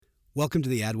Welcome to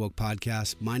the AdWoke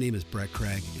podcast. My name is Brett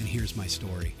Craig, and here's my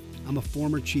story. I'm a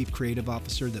former chief creative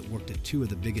officer that worked at two of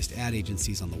the biggest ad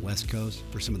agencies on the West Coast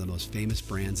for some of the most famous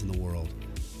brands in the world.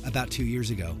 About 2 years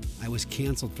ago, I was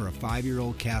canceled for a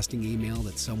 5-year-old casting email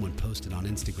that someone posted on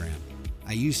Instagram.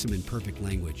 I used some imperfect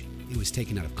language. It was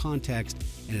taken out of context,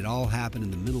 and it all happened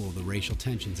in the middle of the racial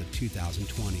tensions of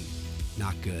 2020.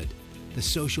 Not good. The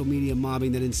social media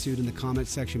mobbing that ensued in the comment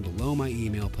section below my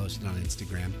email posted on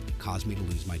Instagram caused me to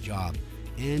lose my job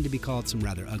and to be called some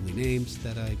rather ugly names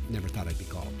that I never thought I'd be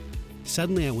called.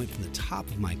 Suddenly, I went from the top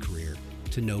of my career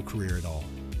to no career at all,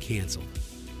 canceled.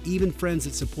 Even friends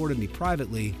that supported me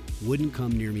privately wouldn't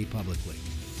come near me publicly.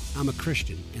 I'm a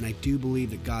Christian, and I do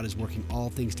believe that God is working all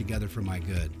things together for my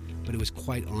good, but it was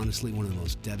quite honestly one of the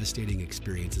most devastating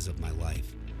experiences of my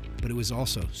life. But it was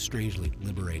also strangely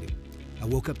liberating. I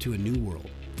woke up to a new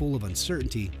world, full of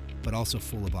uncertainty, but also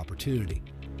full of opportunity.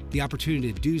 The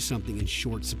opportunity to do something in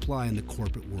short supply in the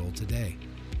corporate world today.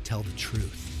 Tell the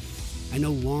truth. I no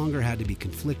longer had to be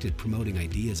conflicted promoting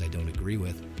ideas I don't agree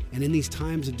with, and in these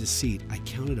times of deceit, I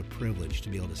count it a privilege to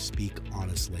be able to speak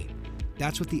honestly.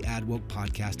 That's what the AdWoke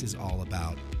podcast is all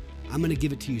about. I'm going to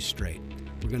give it to you straight.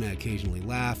 We're going to occasionally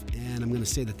laugh, and I'm going to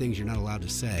say the things you're not allowed to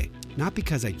say. Not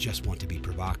because I just want to be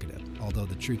provocative, although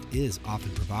the truth is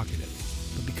often provocative,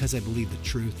 but because I believe the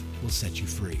truth will set you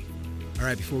free. All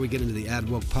right, before we get into the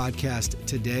AdWoke podcast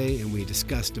today and we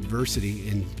discuss diversity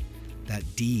in that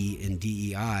D in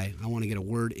DEI, I want to get a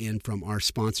word in from our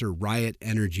sponsor, Riot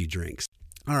Energy Drinks.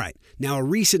 All right, now a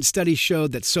recent study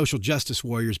showed that social justice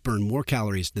warriors burn more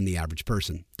calories than the average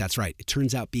person. That's right, it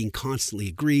turns out being constantly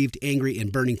aggrieved, angry,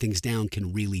 and burning things down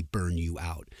can really burn you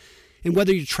out. And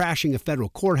whether you're trashing a federal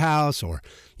courthouse or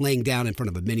laying down in front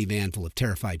of a minivan full of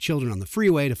terrified children on the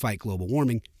freeway to fight global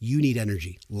warming, you need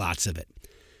energy, lots of it.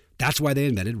 That's why they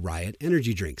invented Riot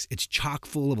Energy Drinks. It's chock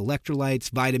full of electrolytes,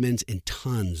 vitamins, and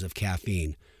tons of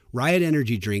caffeine. Riot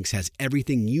Energy Drinks has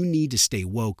everything you need to stay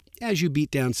woke as you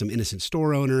beat down some innocent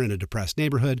store owner in a depressed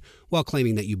neighborhood while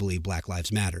claiming that you believe Black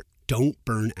Lives Matter. Don't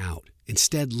burn out.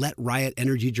 Instead, let Riot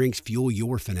Energy Drinks fuel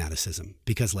your fanaticism.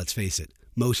 Because let's face it,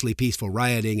 mostly peaceful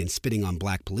rioting and spitting on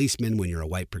black policemen when you're a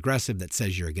white progressive that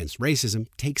says you're against racism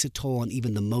takes a toll on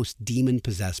even the most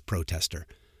demon-possessed protester.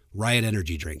 Riot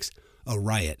Energy Drinks. A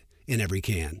riot in every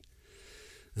can.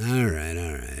 All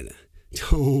right.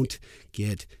 Don't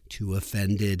get too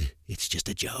offended. It's just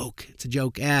a joke. It's a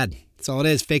joke ad. That's all it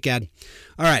is, fake ad.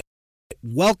 All right.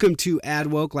 Welcome to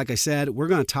AdWoke. Like I said, we're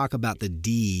going to talk about the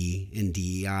D in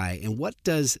DEI and what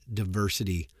does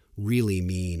diversity really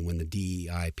mean when the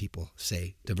DEI people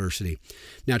say diversity.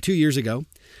 Now, 2 years ago,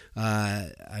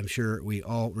 I'm sure we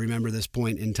all remember this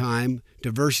point in time,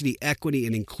 diversity, equity,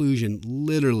 and inclusion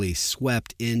literally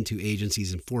swept into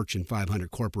agencies and Fortune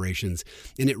 500 corporations,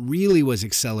 and it really was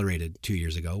accelerated 2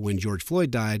 years ago when George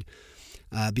Floyd died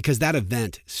because that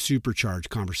event supercharged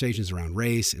conversations around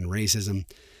race and racism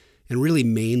and really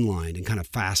mainlined and kind of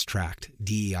fast-tracked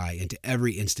DEI into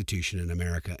every institution in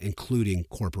America, including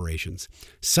corporations.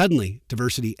 Suddenly,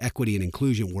 diversity, equity, and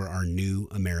inclusion were our new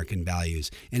American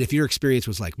values. And if your experience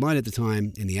was like mine at the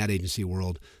time in the ad agency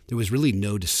world, there was really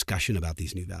no discussion about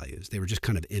these new values. They were just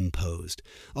kind of imposed.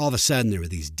 All of a sudden, there were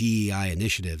these DEI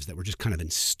initiatives that were just kind of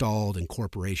installed in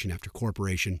corporation after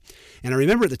corporation. And I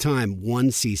remember at the time,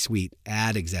 one C-suite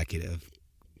ad executive,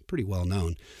 pretty well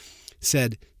known,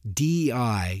 said,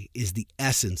 DEI is the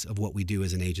essence of what we do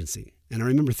as an agency. And I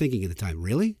remember thinking at the time,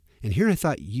 really? And here I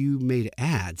thought you made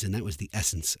ads, and that was the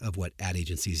essence of what ad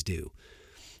agencies do.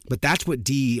 But that's what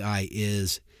DEI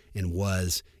is and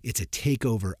was. It's a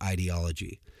takeover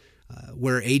ideology.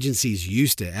 Where agencies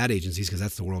used to, ad agencies, because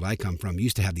that's the world I come from,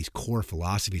 used to have these core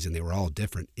philosophies, and they were all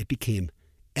different. It became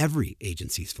every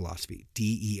agency's philosophy,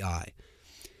 DEI.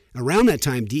 Around that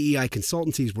time, DEI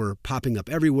consultancies were popping up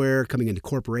everywhere, coming into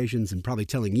corporations and probably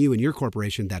telling you and your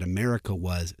corporation that America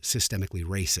was systemically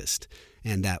racist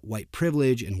and that white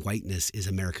privilege and whiteness is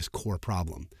America's core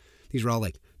problem. These were all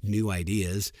like new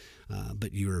ideas,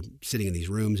 but you were sitting in these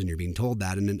rooms and you're being told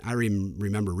that. And then I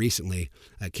remember recently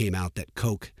it came out that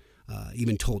Coke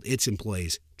even told its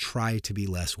employees, try to be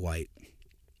less white.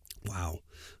 Wow.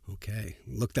 Okay.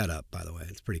 Look that up, by the way.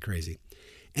 It's pretty crazy.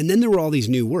 And then there were all these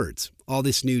new words, all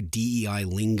this new DEI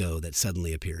lingo that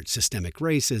suddenly appeared. Systemic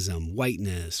racism,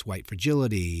 whiteness, white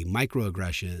fragility,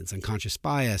 microaggressions, unconscious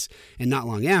bias. And not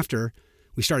long after,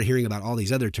 we started hearing about all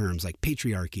these other terms like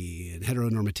patriarchy and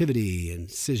heteronormativity and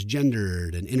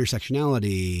cisgendered and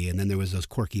intersectionality. And then there was those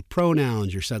quirky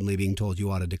pronouns you're suddenly being told you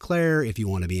ought to declare if you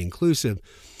want to be inclusive.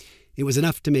 It was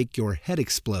enough to make your head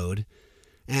explode.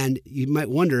 And you might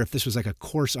wonder if this was like a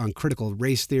course on critical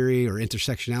race theory or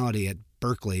intersectionality at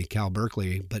Berkeley, Cal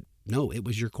Berkeley, but No, it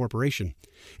was your corporation.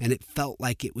 And it felt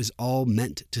like it was all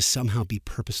meant to somehow be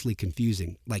purposely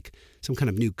confusing, like some kind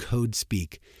of new code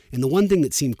speak. And the one thing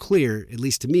that seemed clear, at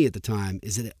least to me at the time,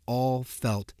 is that it all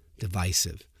felt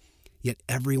divisive. Yet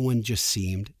everyone just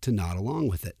seemed to nod along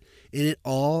with it. And it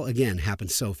all, again,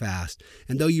 happened so fast.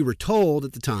 And though you were told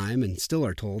at the time, and still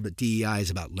are told, that DEI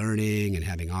is about learning and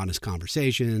having honest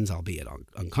conversations, albeit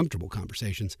uncomfortable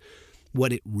conversations,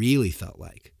 what it really felt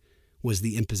like was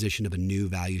the imposition of a new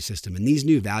value system. And these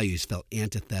new values felt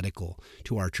antithetical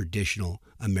to our traditional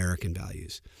American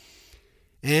values.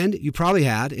 And you probably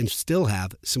had and still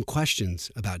have some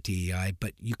questions about DEI,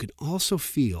 but you can also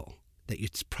feel that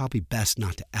it's probably best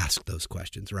not to ask those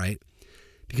questions, right?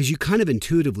 Because you kind of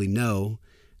intuitively know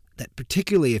that,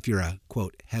 particularly if you're a,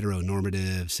 quote,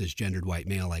 heteronormative, cisgendered white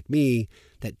male like me,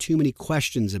 that too many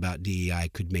questions about DEI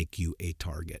could make you a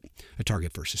target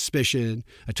for suspicion,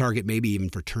 a target maybe even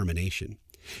for termination.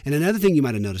 And another thing you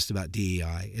might have noticed about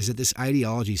DEI is that this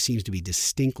ideology seems to be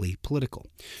distinctly political.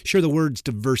 Sure, the words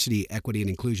diversity, equity, and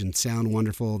inclusion sound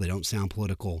wonderful. They don't sound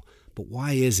political. But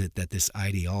why is it that this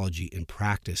ideology in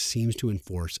practice seems to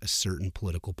enforce a certain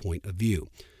political point of view?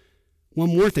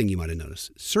 One more thing you might have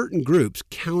noticed. Certain groups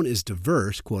count as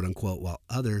diverse, quote unquote, while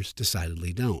others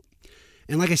decidedly don't.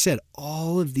 And like I said,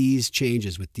 all of these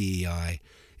changes with DEI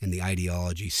and the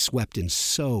ideology swept in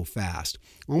so fast,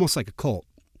 almost like a cult.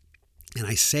 And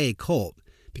I say cult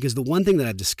because the one thing that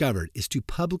I've discovered is to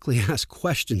publicly ask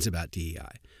questions about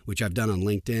DEI, which I've done on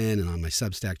LinkedIn and on my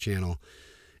Substack channel,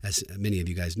 as many of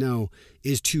you guys know,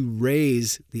 is to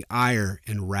raise the ire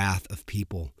and wrath of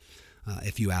people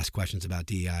if you ask questions about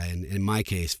DEI. And in my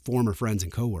case, former friends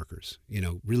and coworkers,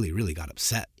 really got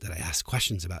upset that I asked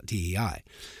questions about DEI.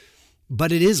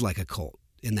 But it is like a cult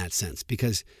in that sense,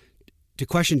 because to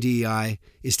question DEI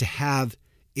is to have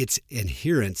its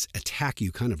adherents attack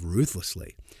you kind of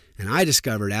ruthlessly. And I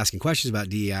discovered asking questions about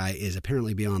DEI is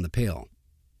apparently beyond the pale.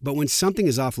 But when something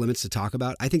is off limits to talk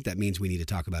about, I think that means we need to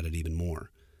talk about it even more.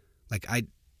 Like, I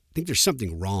think there's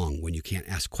something wrong when you can't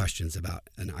ask questions about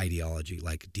an ideology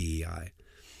like DEI.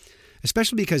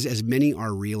 Especially because, as many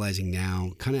are realizing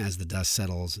now, kind of as the dust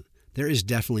settles, there is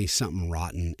definitely something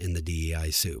rotten in the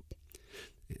DEI soup.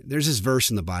 There's this verse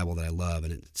in the Bible that I love,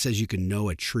 and it says you can know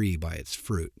a tree by its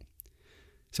fruit.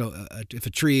 So if a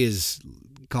tree is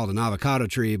called an avocado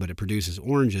tree, but it produces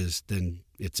oranges, then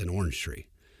it's an orange tree.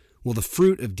 Well, the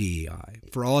fruit of DEI,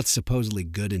 for all its supposedly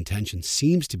good intentions,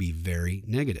 seems to be very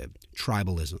negative.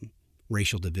 Tribalism,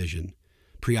 racial division,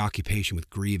 preoccupation with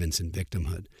grievance and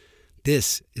victimhood.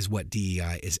 This is what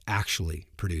DEI is actually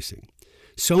producing.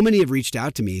 So many have reached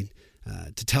out to me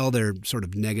to tell their sort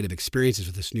of negative experiences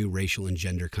with this new racial and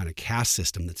gender kind of caste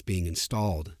system that's being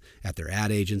installed at their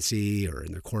ad agency or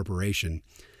in their corporation.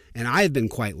 And I have been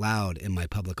quite loud in my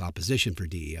public opposition for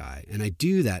DEI. And I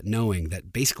do that knowing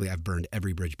that basically I've burned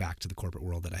every bridge back to the corporate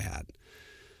world that I had.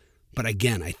 But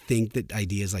again, I think that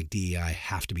ideas like DEI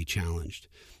have to be challenged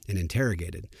and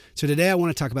interrogated. So today I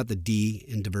want to talk about the D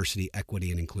in diversity,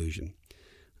 equity, and inclusion.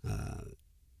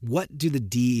 What do the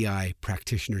DEI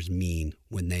practitioners mean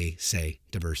when they say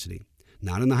diversity?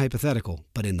 Not in the hypothetical,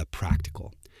 but in the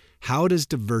practical. How does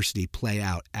diversity play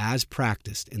out as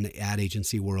practiced in the ad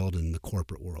agency world and in the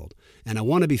corporate world? And I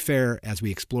want to be fair as we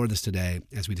explore this today,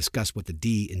 as we discuss what the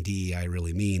D in DEI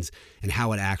really means and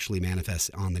how it actually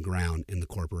manifests on the ground in the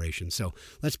corporation. So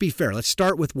let's be fair. Let's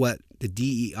start with what the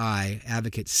DEI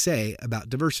advocates say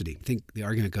about diversity. I think the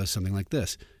argument goes something like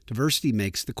this. Diversity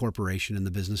makes the corporation and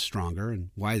the business stronger. And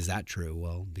why is that true?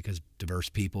 Well, because diverse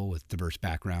people with diverse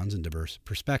backgrounds and diverse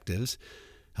perspectives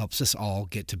helps us all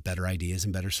get to better ideas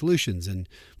and better solutions. And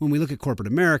when we look at corporate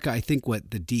America, I think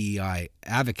what the DEI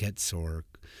advocates or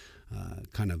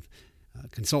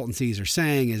consultancies are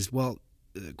saying is, well,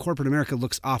 corporate America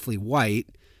looks awfully white,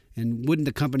 and wouldn't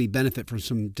the company benefit from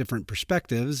some different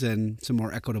perspectives and some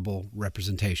more equitable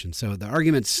representation? So the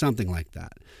argument's something like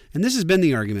that. And this has been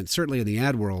the argument, certainly in the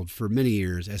ad world, for many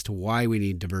years as to why we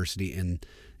need diversity in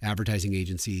advertising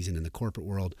agencies and in the corporate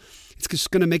world. It's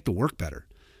just going to make the work better.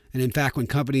 And in fact, when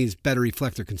companies better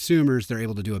reflect their consumers, they're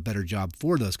able to do a better job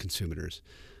for those consumers.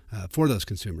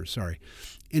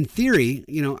 In theory,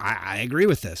 I agree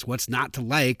with this. What's not to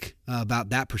like about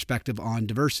that perspective on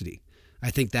diversity?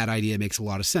 I think that idea makes a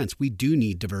lot of sense. We do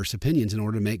need diverse opinions in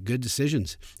order to make good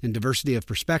decisions. And diversity of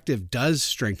perspective does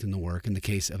strengthen the work in the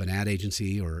case of an ad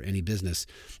agency or any business.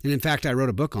 And in fact, I wrote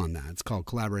a book on that. It's called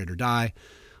Collaborate or Die.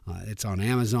 It's on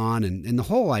Amazon. And the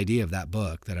whole idea of that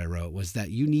book that I wrote was that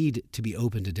you need to be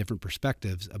open to different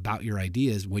perspectives about your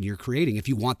ideas when you're creating, if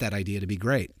you want that idea to be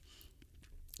great.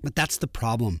 But that's the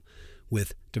problem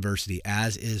with diversity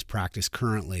as is practiced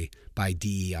currently by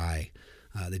DEI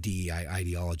the DEI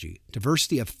ideology.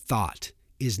 Diversity of thought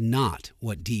is not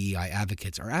what DEI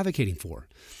advocates are advocating for.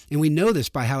 And we know this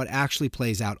by how it actually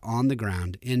plays out on the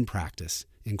ground in practice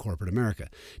in corporate America.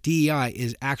 DEI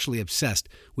is actually obsessed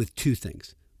with two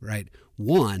things, right?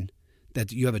 One,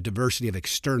 that you have a diversity of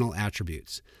external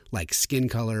attributes like skin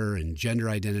color and gender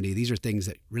identity. These are things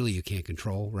that really you can't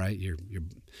control, right?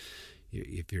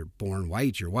 If you're born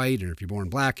white, you're white, or if you're born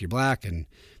black, you're black, and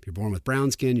if you're born with brown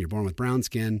skin, you're born with brown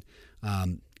skin.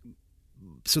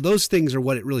 So those things are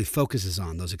what it really focuses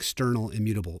on, those external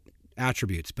immutable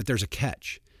attributes. But there's a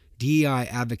catch. DEI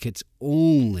advocates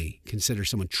only consider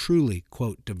someone truly,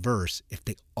 quote, diverse if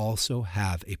they also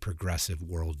have a progressive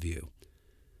worldview.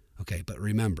 Okay, but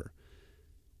remember,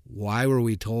 why were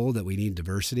we told that we need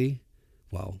diversity?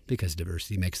 Well, because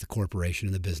diversity makes the corporation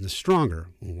and the business stronger.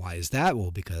 Well, why is that?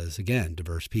 Well, because, again,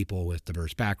 diverse people with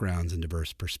diverse backgrounds and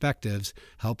diverse perspectives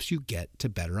helps you get to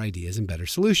better ideas and better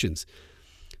solutions.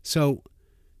 So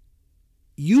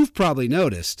you've probably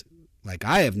noticed, like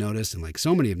I have noticed and like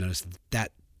so many have noticed,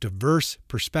 that diverse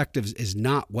perspectives is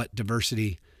not what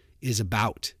diversity is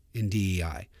about in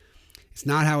DEI. It's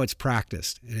not how it's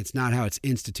practiced, and it's not how it's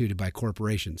instituted by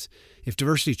corporations. If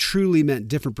diversity truly meant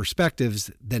different perspectives,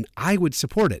 then I would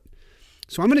support it.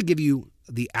 So I'm going to give you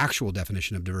the actual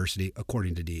definition of diversity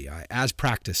according to DEI as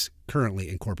practiced currently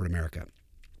in corporate America.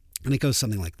 And it goes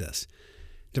something like this.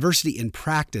 Diversity in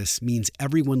practice means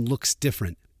everyone looks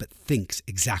different but thinks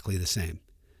exactly the same.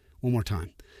 One more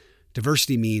time.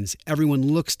 Diversity means everyone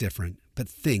looks different but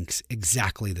thinks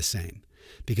exactly the same.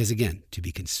 Because again, to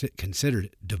be considered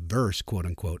diverse, quote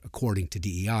unquote, according to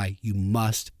DEI, you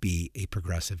must be a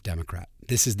progressive Democrat.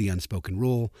 This is the unspoken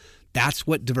rule. That's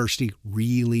what diversity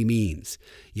really means.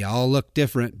 You all look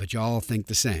different, but you all think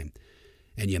the same.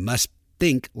 And you must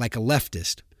think like a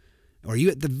leftist, or you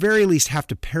at the very least have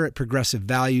to parrot progressive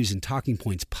values and talking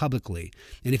points publicly.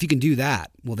 And if you can do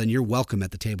that, well, then you're welcome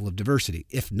at the table of diversity.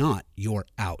 If not, you're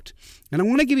out. And I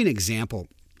want to give you an example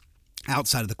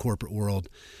outside of the corporate world.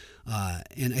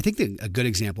 And I think that a good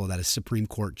example of that is Supreme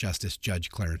Court Justice Judge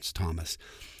Clarence Thomas.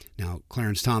 Now,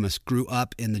 Clarence Thomas grew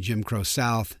up in the Jim Crow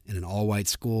South in an all-white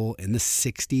school in the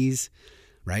 60s,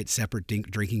 right? Separate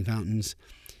drinking fountains.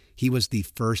 He was the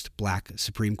first black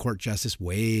Supreme Court justice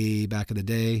way back in the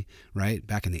day, right?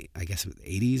 Back in the, I guess,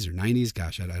 80s or 90s.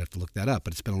 Gosh, I'd have to look that up,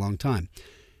 but it's been a long time.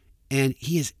 And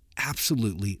he is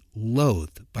absolutely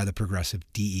loathed by the progressive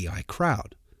DEI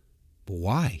crowd. But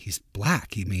why? He's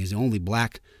black. He's the only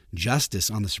black justice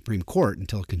on the Supreme Court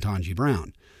until Ketanji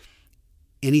Brown.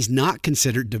 And he's not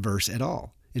considered diverse at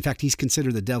all. In fact, he's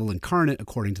considered the devil incarnate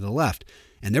according to the left.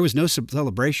 And there was no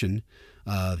celebration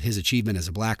of his achievement as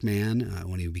a black man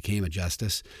when he became a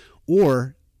justice,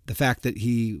 or the fact that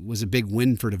he was a big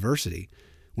win for diversity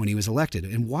when he was elected.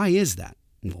 And why is that?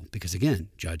 Well, because again,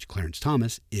 Judge Clarence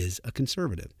Thomas is a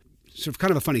conservative. Sort of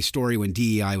kind of a funny story when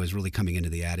DEI was really coming into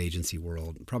the ad agency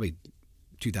world, probably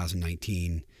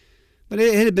 2019. But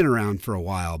it had been around for a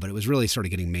while, but it was really sort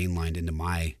of getting mainlined into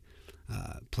my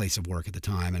place of work at the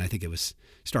time. And I think it was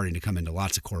starting to come into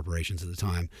lots of corporations at the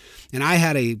time. And I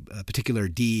had a particular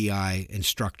DEI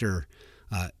instructor.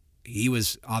 He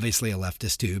was obviously a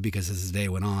leftist too, because as the day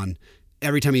went on,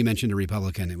 every time he mentioned a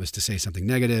Republican, it was to say something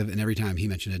negative. And every time he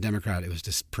mentioned a Democrat, it was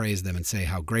to praise them and say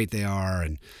how great they are.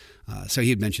 And so he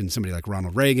had mentioned somebody like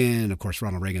Ronald Reagan. Of course,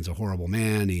 Ronald Reagan's a horrible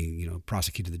man. He,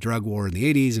 prosecuted the drug war in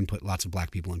the 80s and put lots of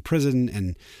black people in prison.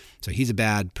 And so he's a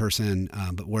bad person.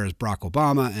 But whereas Barack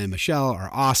Obama and Michelle are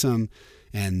awesome,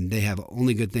 and they have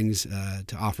only good things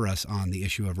to offer us on the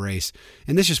issue of race.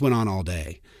 And this just went on all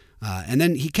day. And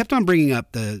then he kept on bringing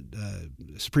up the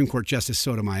Supreme Court Justice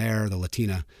Sotomayor, the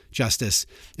Latina justice,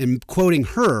 and quoting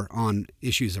her on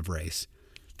issues of race.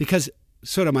 Because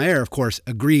Sotomayor, of course,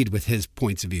 agreed with his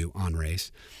points of view on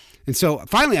race. And so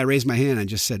finally I raised my hand and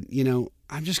just said,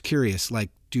 I'm just curious,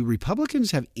 do Republicans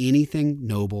have anything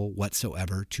noble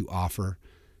whatsoever to offer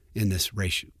in this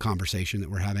race conversation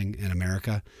that we're having in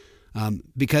America?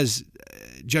 Because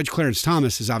Judge Clarence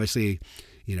Thomas is obviously,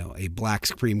 a black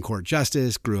Supreme Court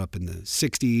justice, grew up in the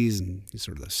 60s and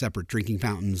sort of the separate drinking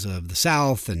fountains of the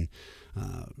South and,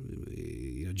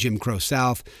 Jim Crow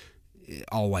South.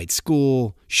 All-white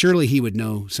school. Surely he would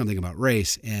know something about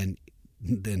race. And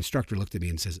the instructor looked at me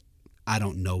and says, I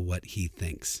don't know what he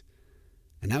thinks.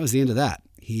 And that was the end of that.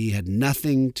 He had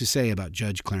nothing to say about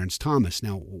Judge Clarence Thomas.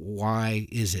 Now, why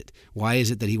is it? Why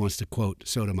is it that he wants to quote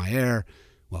Sotomayor?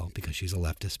 Well, because she's a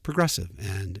leftist progressive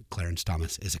and Clarence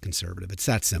Thomas is a conservative. It's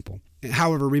that simple.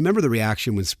 However, remember the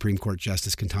reaction when Supreme Court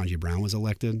Justice Ketanji Brown was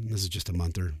elected? This is just a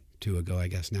month or two ago, I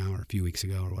guess now, or a few weeks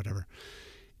ago or whatever.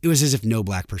 It was as if no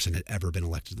black person had ever been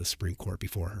elected to the Supreme Court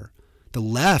before her. The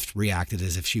left reacted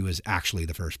as if she was actually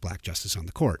the first black justice on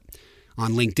the court.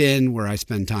 On LinkedIn, where I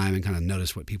spend time and kind of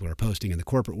notice what people are posting in the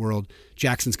corporate world,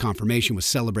 Jackson's confirmation was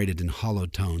celebrated in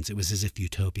hollowed tones. It was as if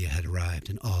utopia had arrived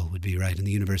and all would be right in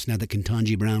the universe now that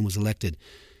Ketanji Brown was elected.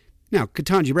 Now,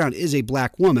 Ketanji Brown is a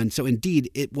black woman, so indeed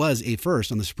it was a first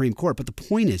on the Supreme Court. But the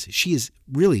point is, she is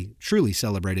really, truly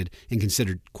celebrated and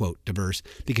considered, quote, diverse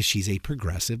because she's a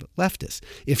progressive leftist.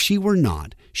 If she were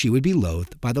not, she would be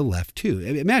loathed by the left too.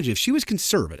 Imagine if she was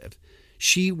conservative,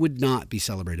 she would not be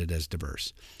celebrated as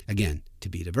diverse. Again, to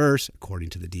be diverse, according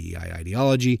to the DEI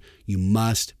ideology, you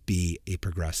must be a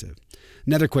progressive.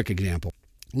 Another quick example.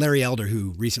 Larry Elder,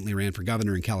 who recently ran for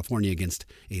governor in California against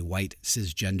a white,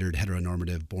 cisgendered,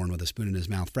 heteronormative, born with a spoon in his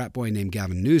mouth frat boy named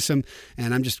Gavin Newsom.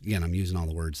 And I'm using all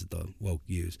the words that the woke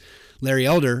use. Larry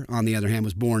Elder, on the other hand,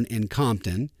 was born in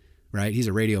Compton, right? He's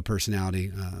a radio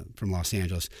personality from Los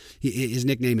Angeles. His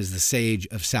nickname is the Sage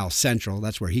of South Central.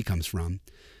 That's where he comes from.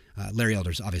 Larry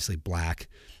Elder's obviously black.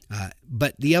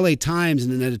 But the LA Times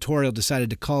in an editorial decided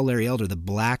to call Larry Elder the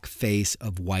black face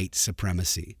of white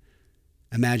supremacy.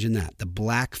 Imagine that, the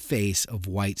black face of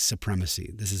white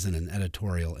supremacy. This is in an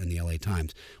editorial in the LA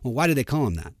Times. Well, why did they call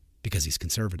him that? Because he's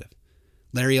conservative.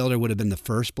 Larry Elder would have been the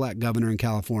first black governor in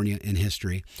California in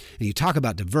history. And you talk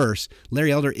about diverse,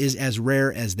 Larry Elder is as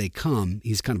rare as they come.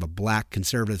 He's kind of a black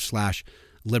conservative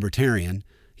 / libertarian.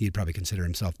 He'd probably consider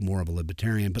himself more of a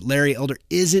libertarian. But Larry Elder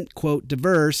isn't, quote,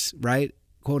 diverse, right,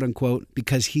 quote unquote,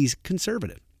 because he's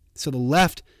conservative. So the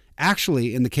left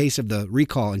actually, in the case of the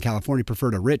recall in California,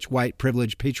 preferred a rich, white,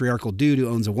 privileged, patriarchal dude who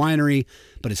owns a winery,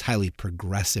 but is highly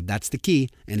progressive. That's the key.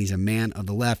 And he's a man of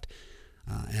the left.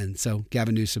 And so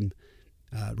Gavin Newsom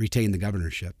retained the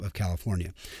governorship of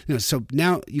California. So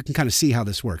now you can kind of see how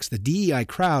this works. The DEI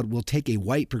crowd will take a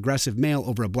white progressive male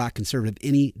over a black conservative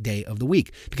any day of the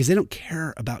week because they don't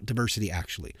care about diversity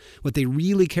actually. What they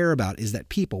really care about is that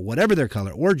people, whatever their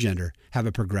color or gender, have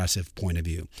a progressive point of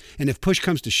view. And if push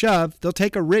comes to shove, they'll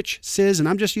take a rich, cis, and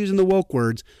I'm just using the woke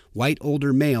words, white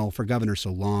older male for governor so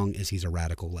long as he's a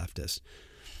radical leftist.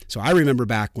 So I remember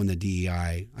back when the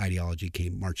DEI ideology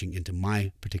came marching into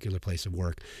my particular place of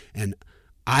work, and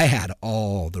I had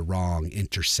all the wrong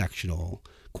intersectional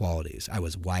qualities. I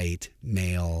was white,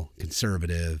 male,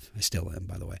 conservative. I still am,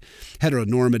 by the way.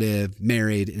 Heteronormative,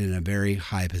 married, and in a very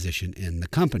high position in the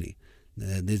company.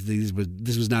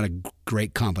 This was not a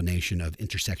great combination of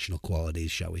intersectional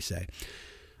qualities, shall we say.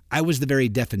 I was the very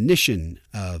definition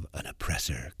of an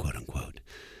oppressor, quote unquote.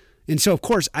 And so, of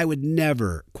course, I would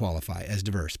never qualify as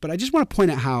diverse. But I just want to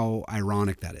point out how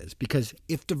ironic that is. Because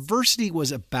if diversity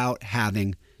was about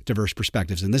having diverse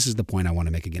perspectives, and this is the point I want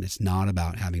to make again, it's not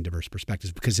about having diverse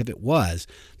perspectives, because if it was,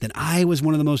 then I was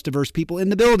one of the most diverse people in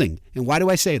the building. And why do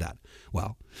I say that?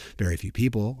 Well, very few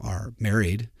people are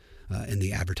married in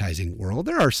the advertising world.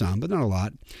 There are some, but not a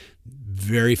lot.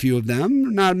 Very few of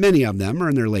them, not many of them, are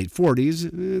in their late 40s.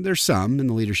 There's some in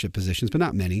the leadership positions, but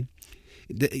not many.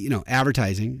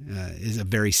 Advertising is a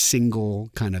very single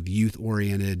kind of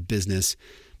youth-oriented business.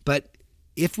 But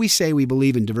if we say we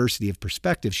believe in diversity of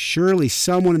perspective, surely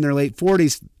someone in their late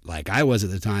 40s, like I was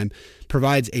at the time,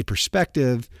 provides a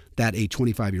perspective that a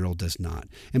 25-year-old does not.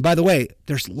 And by the way,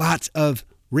 there's lots of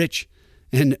rich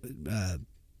and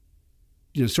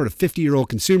sort of 50-year-old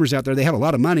consumers out there. They have a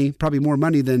lot of money, probably more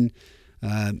money than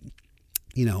a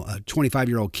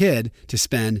 25-year-old kid to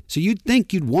spend. So you'd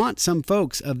think you'd want some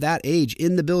folks of that age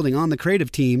in the building on the creative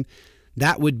team.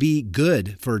 That would be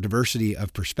good for diversity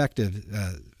of perspective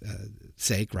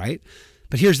sake, right?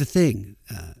 But here's the thing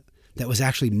that was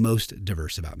actually most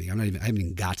diverse about me. I haven't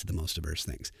even got to the most diverse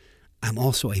things. I'm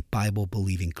also a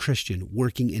Bible-believing Christian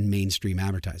working in mainstream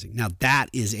advertising. Now, that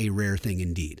is a rare thing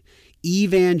indeed.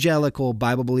 Evangelical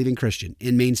Bible-believing Christian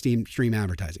in mainstream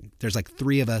advertising. There's like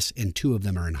 3 of us, and 2 of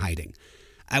them are in hiding.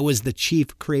 I was the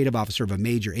chief creative officer of a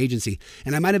major agency,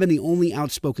 and I might have been the only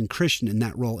outspoken Christian in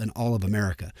that role in all of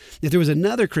America. If there was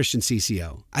another Christian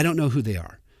CCO, I don't know who they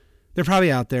are. They're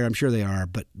probably out there. I'm sure they are,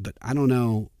 but I don't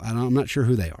know. I'm not sure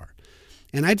who they are.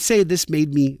 And I'd say this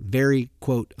made me very,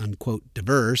 quote unquote,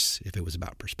 diverse, if it was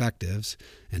about perspectives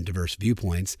and diverse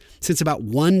viewpoints, since about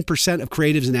 1% of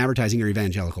creatives in advertising are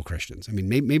evangelical Christians. I mean,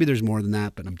 maybe there's more than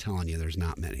that, but I'm telling you, there's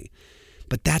not many.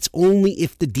 But that's only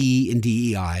if the D in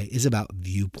DEI is about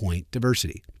viewpoint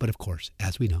diversity. But of course,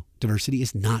 as we know, diversity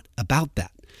is not about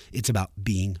that. It's about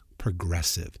being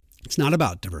progressive. It's not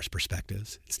about diverse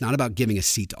perspectives. It's not about giving a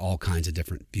seat to all kinds of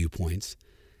different viewpoints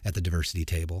at the diversity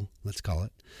table, let's call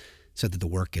it, so that the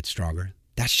work gets stronger.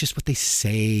 That's just what they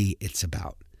say it's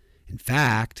about. In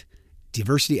fact,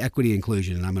 Diversity, equity,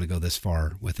 inclusion, and I'm going to go this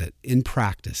far with it, in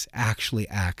practice actually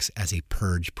acts as a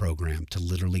purge program to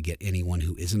literally get anyone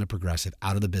who isn't a progressive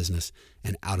out of the business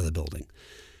and out of the building.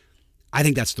 I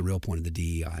think that's the real point of the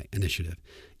DEI initiative.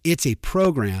 It's a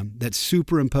program that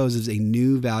superimposes a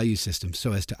new value system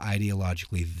so as to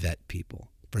ideologically vet people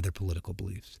for their political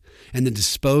beliefs and then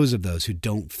dispose of those who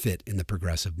don't fit in the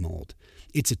progressive mold.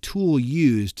 It's a tool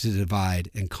used to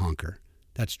divide and conquer.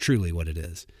 That's truly what it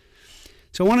is.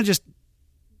 So I want to just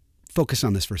focus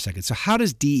on this for a second. So how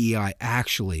does DEI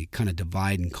actually kind of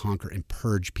divide and conquer and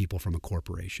purge people from a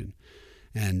corporation?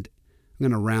 And I'm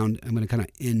going to kind of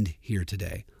end here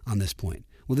today on this point.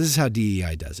 Well, this is how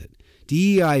DEI does it.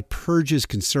 DEI purges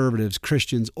conservatives,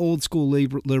 Christians, old school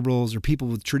liberals, or people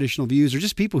with traditional views, or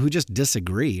just people who just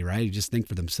disagree, right? Who just think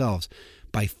for themselves,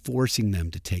 by forcing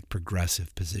them to take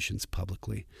progressive positions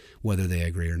publicly, whether they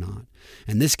agree or not.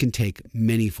 And this can take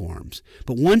many forms.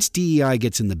 But once DEI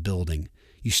gets in the building,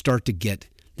 you start to get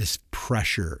this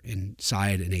pressure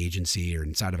inside an agency or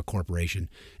inside of a corporation,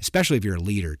 especially if you're a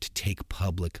leader, to take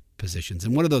public positions.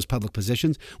 And what are those public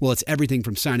positions? Well, it's everything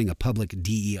from signing a public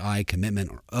DEI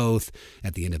commitment or oath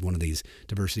at the end of one of these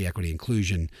diversity, equity,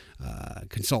 inclusion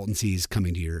consultancies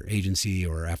coming to your agency,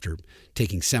 or after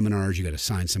taking seminars, you got to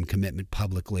sign some commitment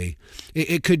publicly.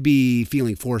 It could be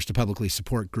feeling forced to publicly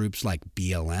support groups like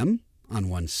BLM on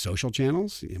one's social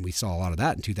channels. And we saw a lot of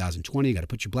that in 2020. You got to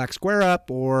put your black square up,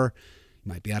 or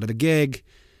you might be out of the gig,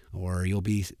 or you'll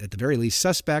be at the very least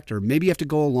suspect, or maybe you have to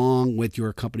go along with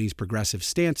your company's progressive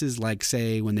stances, like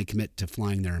say when they commit to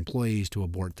flying their employees to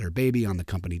abort their baby on the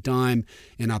company dime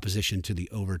in opposition to the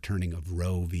overturning of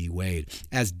Roe v. Wade,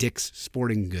 as Dick's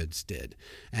Sporting Goods did,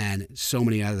 and so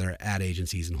many other ad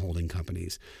agencies and holding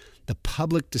companies. The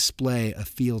public display of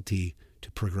fealty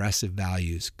to progressive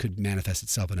values could manifest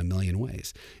itself in a million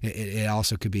ways. It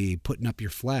also could be putting up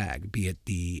your flag, be it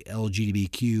the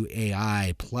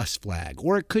LGBTQAI plus flag,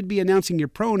 or it could be announcing your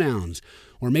pronouns,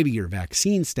 or maybe your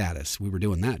vaccine status. We were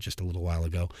doing that just a little while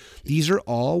ago. These are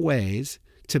all ways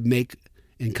to make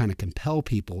and kind of compel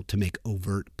people to make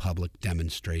overt public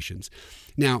demonstrations.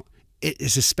 Now, it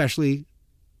is especially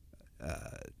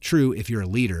true if you're a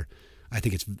leader. I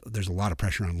think there's a lot of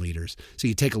pressure on leaders. So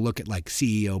you take a look at like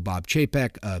CEO Bob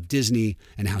Chapek of Disney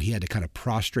and how he had to kind of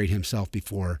prostrate himself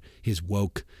before his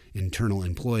woke internal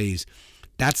employees.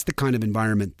 That's the kind of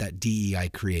environment that DEI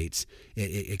creates.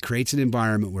 It creates an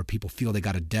environment where people feel they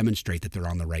got to demonstrate that they're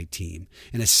on the right team.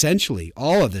 And essentially,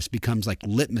 all of this becomes like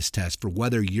litmus test for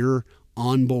whether you're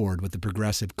on board with the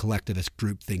progressive collectivist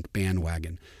groupthink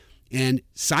bandwagon. And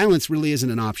silence really isn't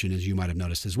an option, as you might have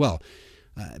noticed as well.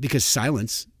 Because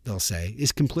silence, they'll say,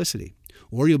 is complicity.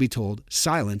 Or you'll be told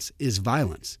silence is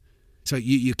violence. So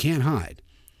you can't hide.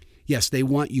 Yes, they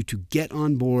want you to get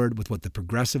on board with what the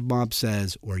progressive mob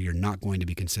says, or you're not going to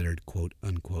be considered quote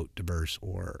unquote diverse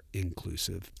or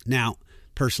inclusive. Now,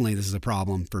 personally, this is a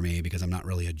problem for me because I'm not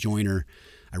really a joiner.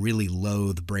 I really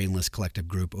loathe brainless collective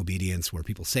group obedience where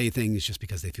people say things just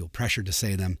because they feel pressured to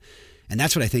say them. And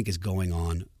that's what I think is going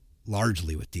on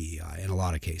largely with DEI in a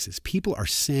lot of cases. People are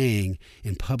saying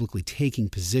and publicly taking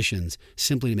positions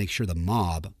simply to make sure the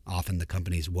mob, often the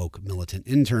company's woke militant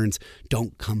interns,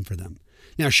 don't come for them.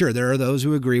 Now, sure, there are those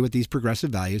who agree with these progressive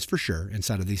values for sure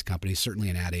inside of these companies, certainly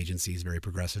an ad agency is very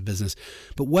progressive business.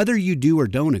 But whether you do or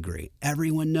don't agree,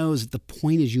 everyone knows that the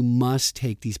point is you must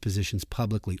take these positions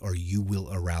publicly or you will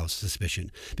arouse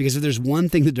suspicion. Because if there's one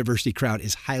thing the diversity crowd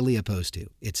is highly opposed to,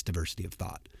 it's diversity of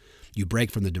thought. You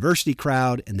break from the diversity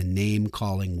crowd and the name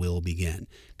calling will begin.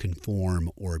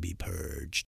 Conform or be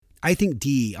purged. I think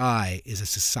DEI is a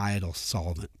societal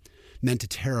solvent meant to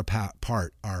tear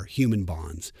apart our human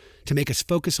bonds, to make us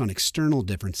focus on external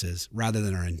differences rather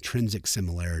than our intrinsic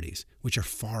similarities, which are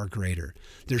far greater.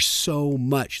 There's so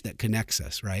much that connects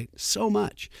us, right? So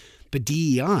much. But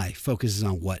DEI focuses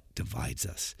on what divides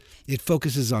us. It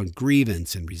focuses on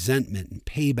grievance and resentment and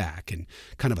payback and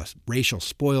kind of a racial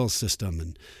spoils system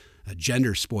and a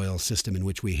gender spoils system in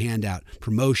which we hand out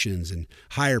promotions and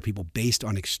hire people based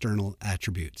on external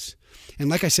attributes. And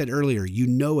like I said earlier, you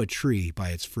know a tree by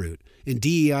its fruit. And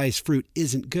DEI's fruit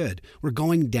isn't good. We're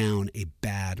going down a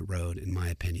bad road, in my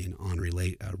opinion, on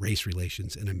race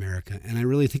relations in America. And I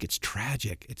really think it's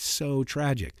tragic. It's so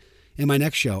tragic. In my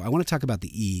next show, I want to talk about the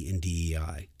E in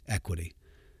DEI, equity.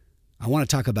 I want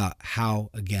to talk about how,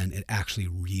 again, it actually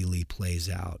really plays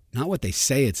out. Not what they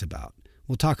say it's about.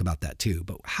 We'll talk about that too.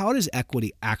 But how does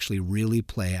equity actually really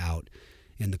play out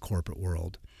in the corporate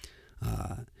world?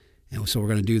 And so we're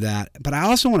going to do that. But I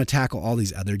also want to tackle all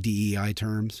these other DEI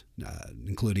terms,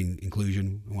 including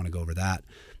inclusion. I want to go over that.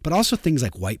 But also things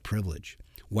like white privilege.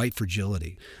 white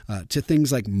fragility, to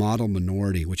things like model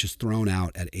minority, which is thrown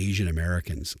out at Asian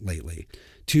Americans lately,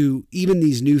 to even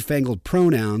these newfangled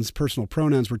pronouns, personal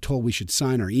pronouns we're told we should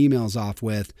sign our emails off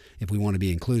with if we want to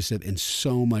be inclusive, and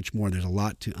so much more. There's a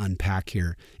lot to unpack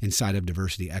here inside of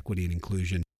diversity, equity, and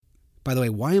inclusion. By the way,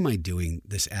 why am I doing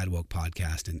this Ad Woke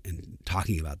podcast and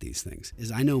talking about these things?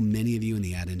 Is I know many of you in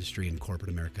the ad industry and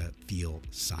corporate America feel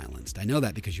silenced. I know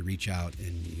that because you reach out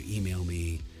and you email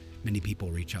me. Many people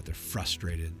reach out, they're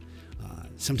frustrated.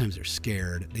 Sometimes they're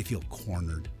scared. They feel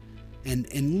cornered.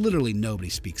 And literally nobody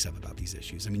speaks up about these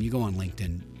issues. I mean, you go on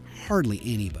LinkedIn, hardly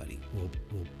anybody will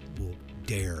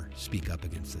dare speak up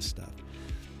against this stuff.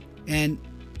 And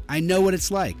I know what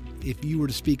it's like. If you were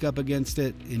to speak up against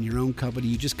it in your own company,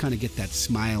 you just kind of get that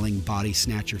smiling body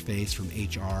snatcher face from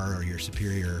HR or your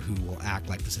superior who will act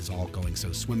like this is all going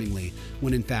so swimmingly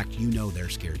when in fact you know they're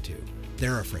scared too.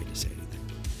 They're afraid to say anything.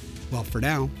 Well, for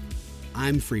now,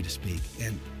 I'm free to speak,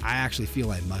 and I actually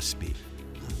feel I must speak.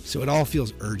 So it all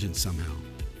feels urgent somehow.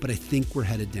 But I think we're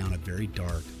headed down a very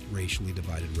dark, racially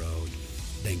divided road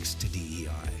thanks to DEI.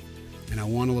 And I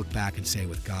want to look back and say,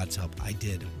 with God's help, I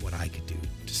did what I could do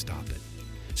to stop it.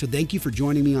 So thank you for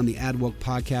joining me on the Ad Woke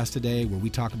podcast today, where we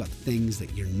talk about the things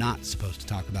that you're not supposed to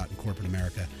talk about in corporate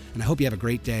America. And I hope you have a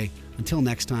great day. Until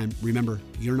next time, remember,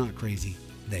 you're not crazy.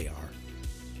 They are.